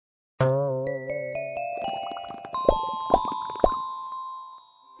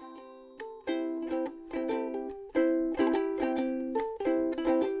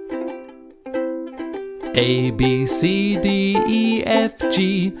A, B, C, D, E, F,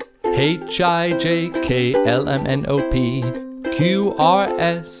 G, H, I, J, K, L, M, N, O, P, Q, R,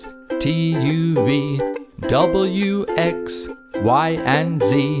 S, T, U, V, W, X, Y, and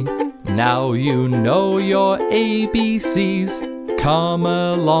Z. Now you know your ABCs. Come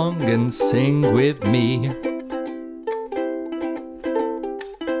along and sing with me.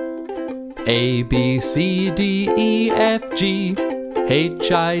 A, B, C, D, E, F, G,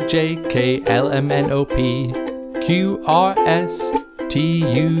 H, I, J, K, L, M, N, O, P, Q, R, S, T,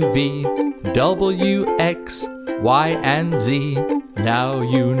 U, V, W, X, Y, and Z. Now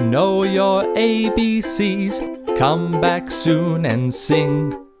you know your ABCs. Come back soon and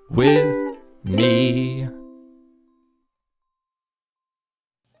sing with me.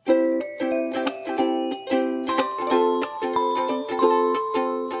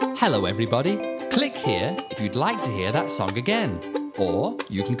 Hello everybody, click here if you'd like to hear that song again. Or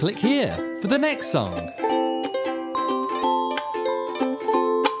you can click here for the next song.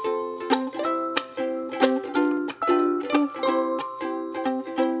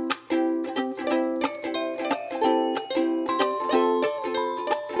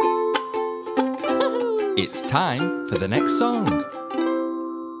 It's time for the next song.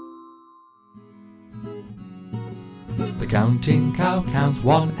 The counting cow counts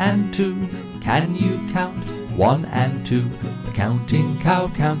 1 and 2. Can you count 1 and 2? The counting cow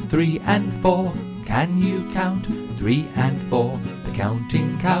counts 3 and 4. Can you count 3 and 4? The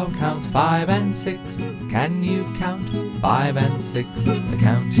counting cow counts 5 and 6. Can you count 5 and 6? The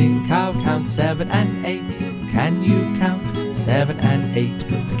counting cow counts 7 and 8. Can you count 7 and 8?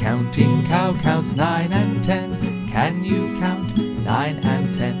 The counting cow counts 9 and 10. Can you count 9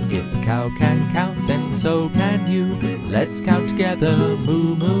 and 10? If the cow can count, then so can you. Let's count together.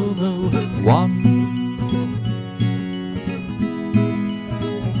 Moo, moo, moo. 1,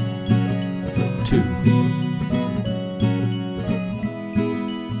 2,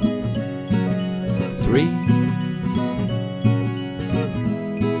 3,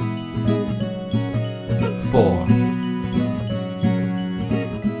 4,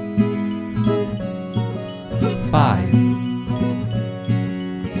 5,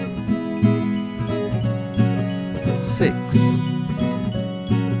 6,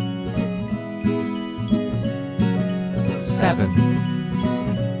 7,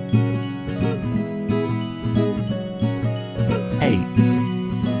 8,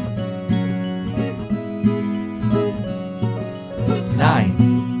 9,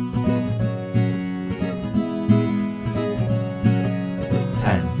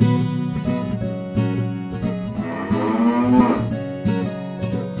 10.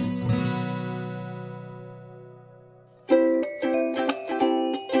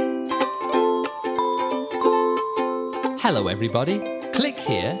 Hello everybody, click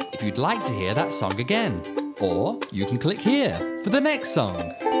here if you'd like to hear that song again. Or you can click here for the next song.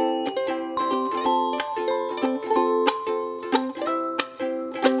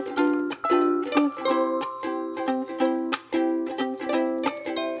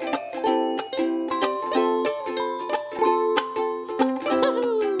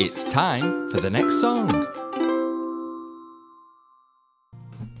 It's time for the next song.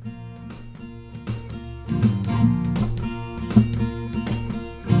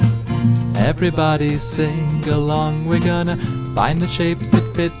 Everybody sing along, we're gonna find the shapes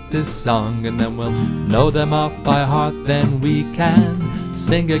that fit this song, and then we'll know them off by heart, then we can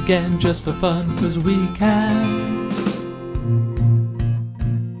sing again just for fun, 'cause we can.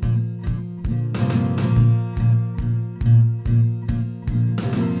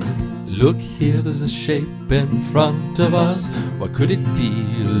 Look here, there's a shape in front of us. What could it be?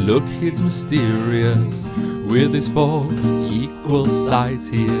 Look, it's mysterious. With his 4 equal sides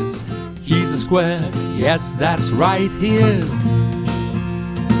he is. He's a square, yes, that's right, he is.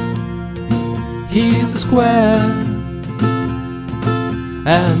 He's a square.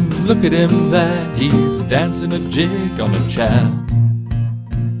 And look at him there, he's dancing a jig on a chair.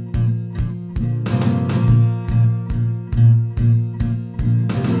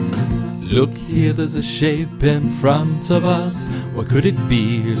 Look here, there's a shape in front of us. What could it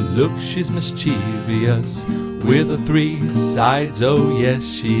be? Look, she's mischievous. With her 3 sides, oh yes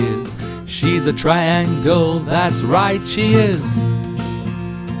she is. She's a triangle, that's right she is.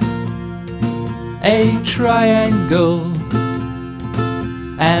 A triangle.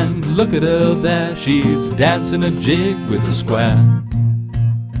 And look at her there, she's dancing a jig with a square.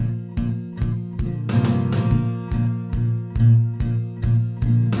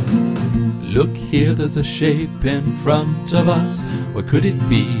 Look here, there's a shape in front of us. What could it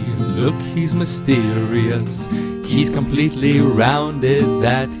be? Look, he's mysterious. He's completely rounded,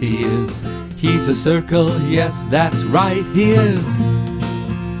 that he is. He's a circle, yes, that's right, he is.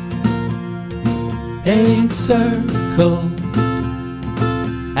 A circle.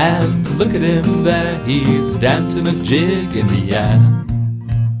 And look at him there, he's dancing a jig in the air.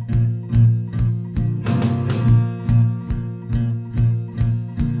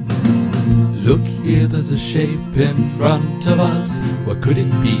 Look here, there's a shape in front of us. What could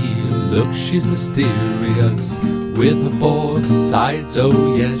it be? Look, she's mysterious. With her 4 sides,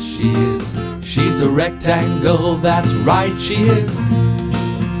 oh yes she is. She's a rectangle, that's right she is.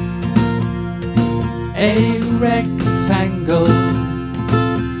 A rectangle.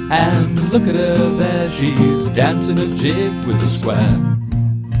 And look at her there, she's dancing a jig with a square.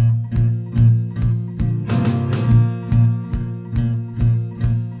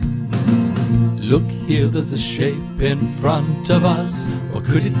 Look here, there's a shape in front of us. What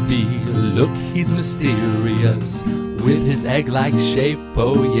could it be? Look, he's mysterious. With his egg-like shape,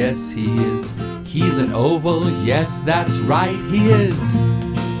 oh yes he is. He's an oval, yes that's right he is.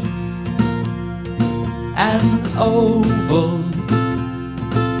 An oval.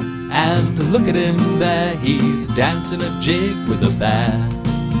 And look at him there, he's dancing a jig with a bear.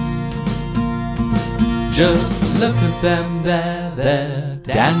 Just look at them there, they're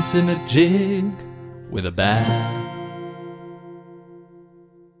dancing a jig with a bear.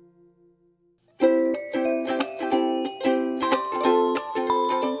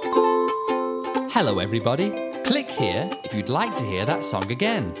 Hello everybody, click here if you'd like to hear that song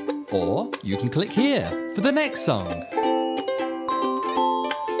again. Or you can click here for the next song.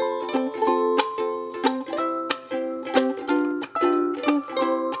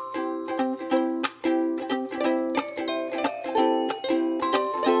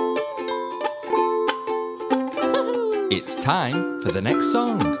 It's time for the next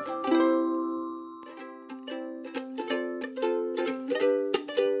song.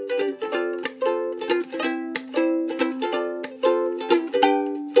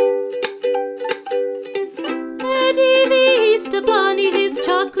 Eddy the Easter Bunny, his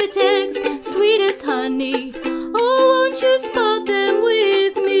chocolate eggs, sweet as honey. Oh, won't you spot them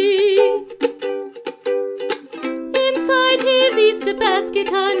with me? Inside his Easter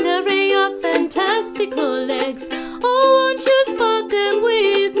basket, an array of fantastical eggs. Oh, won't you spot them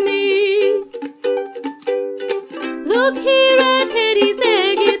with me? Look here at Eddy's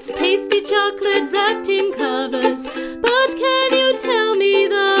egg, it's tasty chocolate wrapped in covers. But can you tell me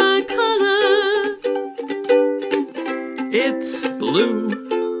the color? It's blue.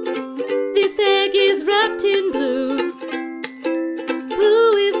 This egg is wrapped in blue.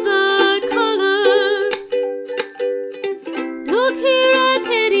 Blue is the color. Look here at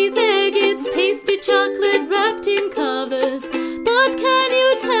Eddy's egg, it's tasty chocolate wrapped in covers. But can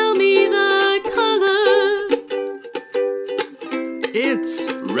you tell me the color? It's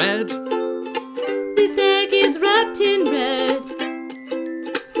red. This egg is wrapped in red.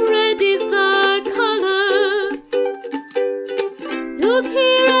 Red is the color. Look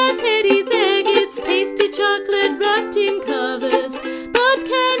here at Eddy's egg, it's tasty chocolate wrapped in covers. But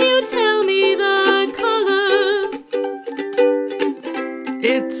can you tell me the color?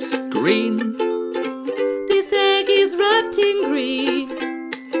 It's green. This egg is wrapped in green.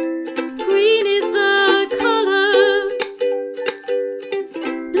 Green is the color.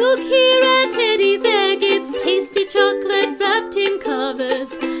 Look here at Eddy's egg, it's tasty chocolate wrapped in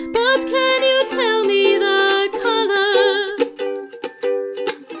covers. But can you tell me the color?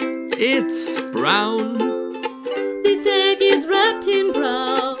 It's brown. This egg is wrapped in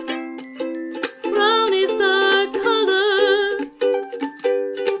brown. Brown is the color.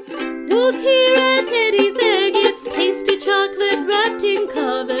 Look here at Eddy's egg, it's tasty chocolate wrapped in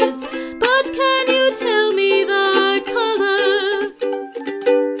covers. But can you tell me the color?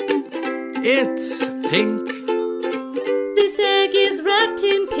 It's pink. This egg is wrapped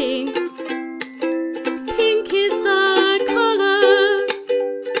in pink. Pink is the color.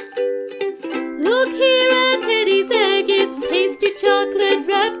 Look here at Eddy's egg, it's tasty chocolate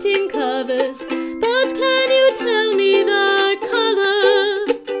wrapped in covers. But can you tell me the color?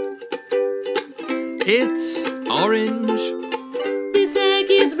 It's orange. This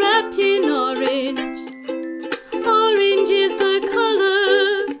egg is wrapped in orange. Orange is the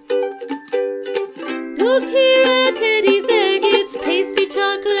color. Look here at Eddy's egg, it's tasty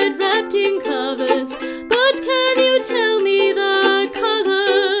chocolate wrapped in covers. But can you tell me the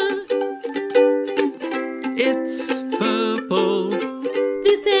color? It's purple.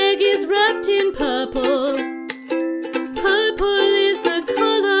 This egg is wrapped in purple. Purple is the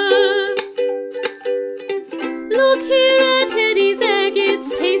color.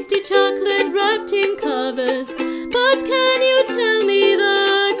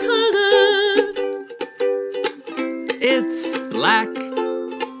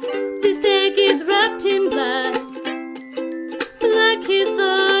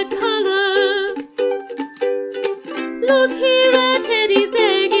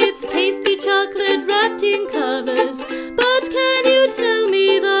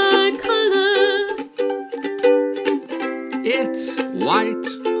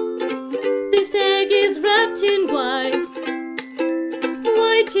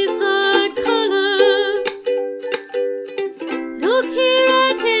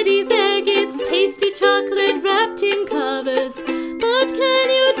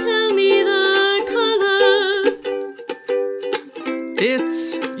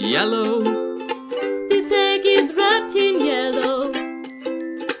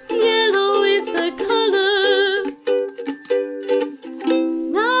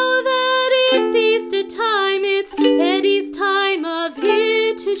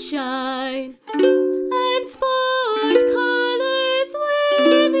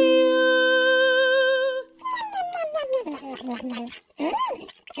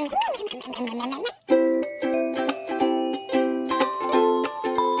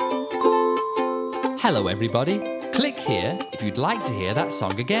 everybody. Click here if you'd like to hear that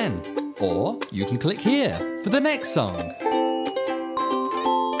song again. Or you can click here for the next song.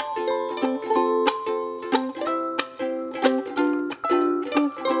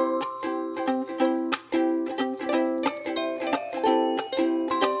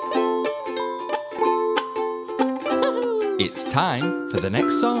 It's time for the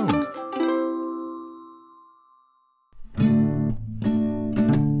next song.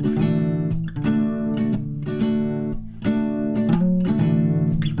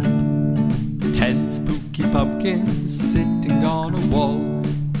 Ten spooky pumpkins sitting on a wall.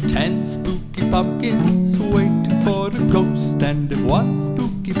 10 spooky pumpkins waiting for a ghost. And if one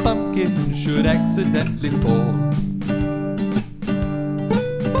spooky pumpkin should accidentally fall,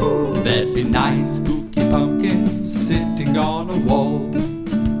 there'd be 9 spooky pumpkins sitting on a wall.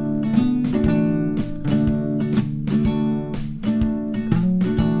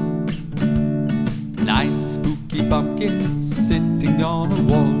 Nine spooky pumpkins sitting on a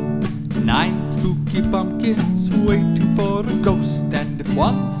wall. 9 spooky pumpkins waiting for a ghost. And if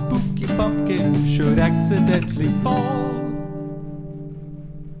one spooky pumpkin should accidentally fall,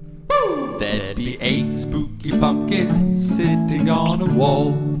 there'd be 8 spooky pumpkins sitting on a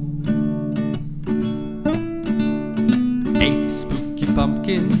wall. 8 spooky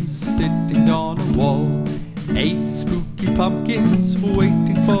pumpkins sitting on a wall. 8 spooky pumpkins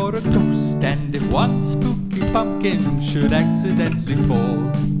waiting for a ghost. And if one spooky pumpkin should accidentally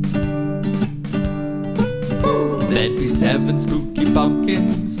fall, there'd be 7 spooky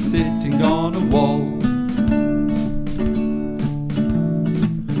pumpkins sitting on a wall.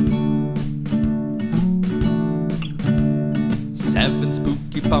 7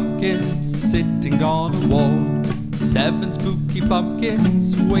 spooky pumpkins sitting on a wall. 7 spooky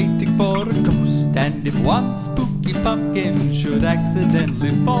pumpkins waiting for a ghost. And if one spooky pumpkin should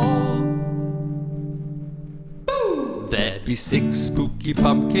accidentally fall, there'd be 6 spooky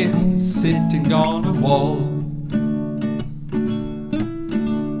pumpkins sitting on a wall.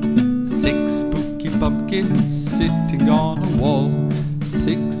 6 spooky pumpkins sitting on a wall.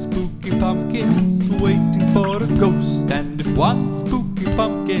 6 spooky pumpkins waiting for a ghost. And if one spooky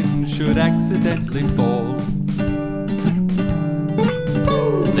pumpkin should accidentally fall,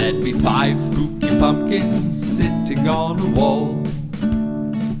 there'd be 5 spooky pumpkins sitting on a wall.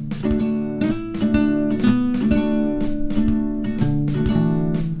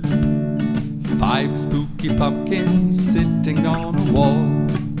 5 spooky pumpkins sitting on a wall.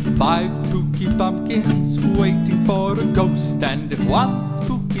 5 spooky pumpkins waiting for a ghost. And if one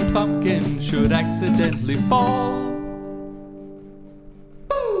spooky pumpkin should accidentally fall,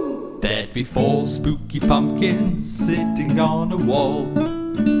 there'd be 4 spooky pumpkins sitting on a wall.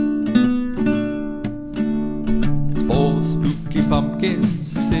 4 spooky pumpkins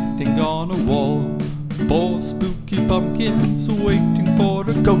sitting on a wall. 4 spooky pumpkins waiting for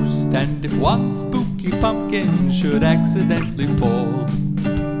a ghost. And if one spooky pumpkin should accidentally fall,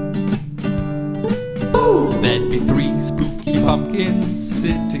 there'd be 3 spooky pumpkins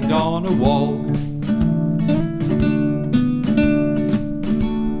sitting on a wall.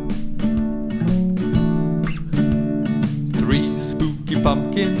 3 spooky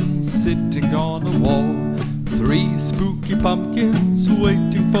pumpkins sitting on a wall. 3 spooky pumpkins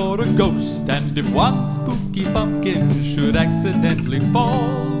waiting for a ghost. And if one spooky pumpkin should accidentally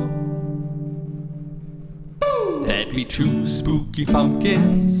fall, there'd be 2 spooky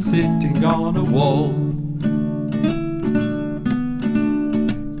pumpkins sitting on a wall.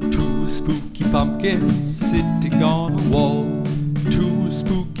 2 spooky pumpkins sitting on a wall. 2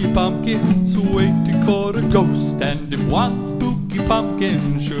 spooky pumpkins waiting for a ghost. And if one spooky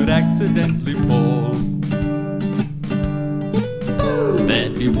pumpkin should accidentally fall,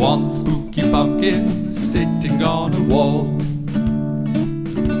 there'd be 1 spooky pumpkin sitting on a wall.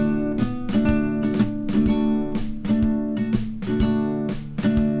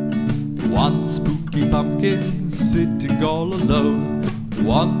 1 spooky pumpkin sitting all alone.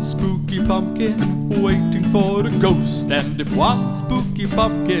 1 spooky pumpkin waiting for a ghost. And if one spooky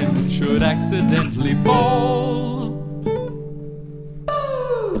pumpkin should accidentally fall,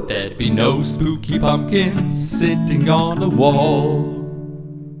 there'd be no spooky pumpkin sitting on the wall.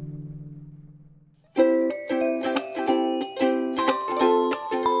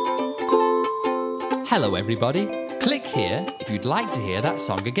 Hello everybody, click here if you'd like to hear that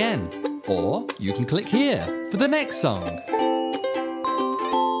song again. Or you can click here for the next song.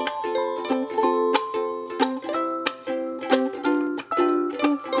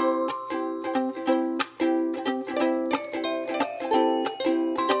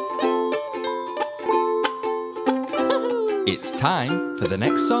 It's time for the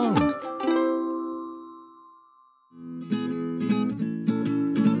next song.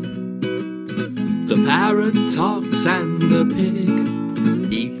 The parrot talks and the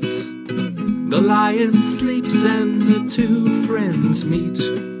pig eats. The lion sleeps and the two friends meet.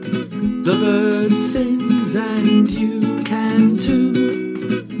 The bird sings and you can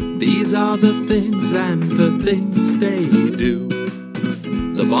too. These are the things and the things they do.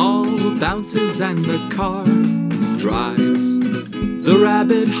 The ball bounces and the car drives. The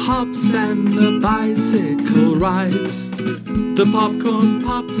rabbit hops and the bicycle rides. The popcorn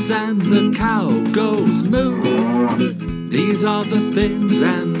pops and the cow goes moo. These are the things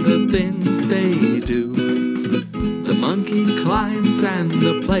and the things they do. The monkey climbs and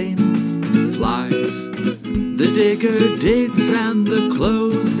the plane flies. The digger digs and the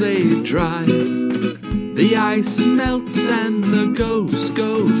clothes they dry. The ice melts and the ghost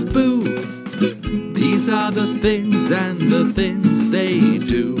goes boo. These are the things and the things they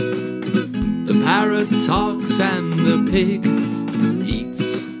do. The parrot talks and the pig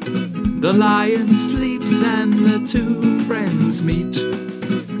eats. The lion sleeps and the two friends meet.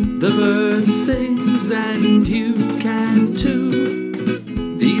 The bird sings and you can too.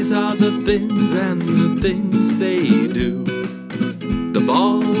 These are the things and the things they do. The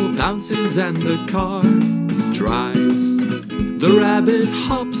ball bounces and the car drives. The rabbit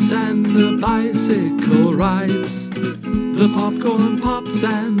hops and the bicycle rides. The popcorn pops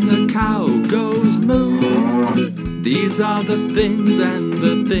and the cow goes moo. These are the things and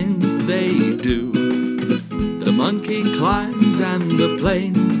the things they do. The monkey climbs and the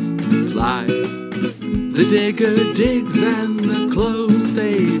plane flies. The digger digs and the clothes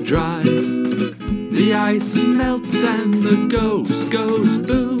they dry. The ice melts and the ghost goes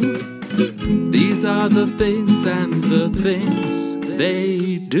boo. These are the things and the things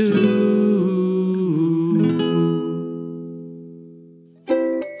they do.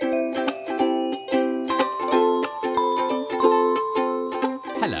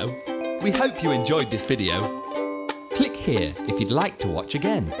 Hello, we hope you enjoyed this video. Click here if you'd like to watch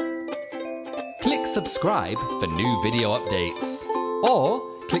again. Click subscribe for new video updates. Or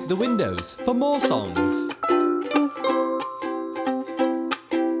click the windows for more songs.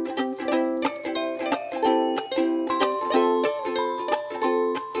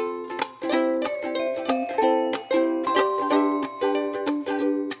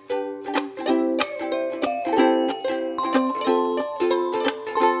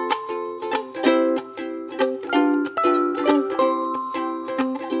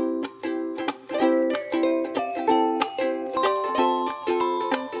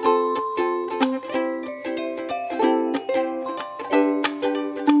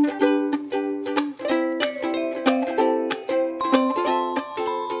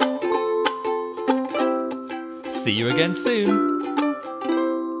 See you again soon.